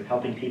stories of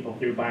helping people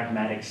through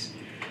bioinformatics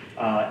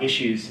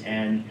issues,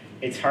 and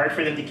it's hard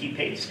for them to keep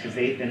pace because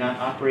they're not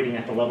operating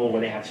at the level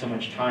where they have so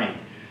much time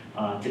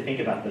to think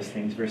about those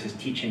things versus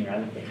teaching or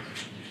other things.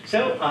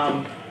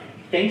 So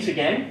thanks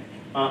again.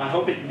 I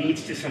hope it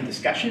leads to some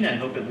discussion, and I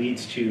hope it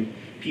leads to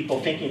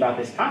people thinking about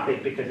this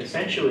topic, because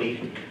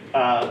essentially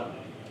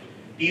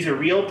these are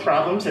real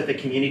problems that the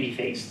community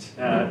faced.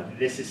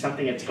 This is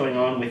something that's going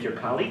on with your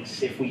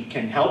colleagues. If we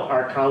can help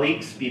our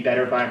colleagues be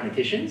better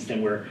bioinformaticians,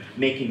 then we're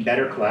making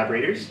better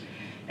collaborators.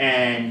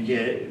 And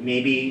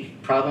maybe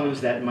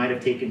problems that might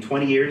have taken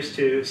 20 years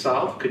to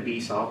solve could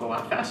be solved a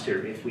lot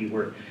faster if we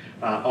were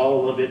all a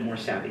little bit more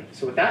savvy.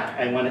 So with that,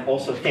 I want to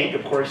also thank,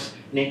 of course,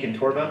 Nick and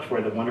TorBug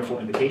for the wonderful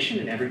invitation,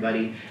 and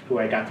everybody who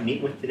I got to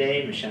meet with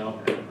today.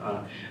 Michelle,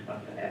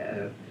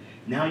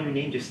 now your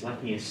name just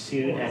left me as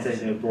soon as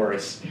I know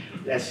Boris,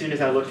 as soon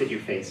as I looked at your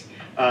face,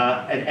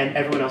 and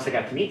everyone else I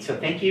got to meet. So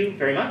thank you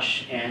very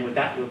much, and with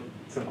that,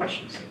 some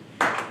questions.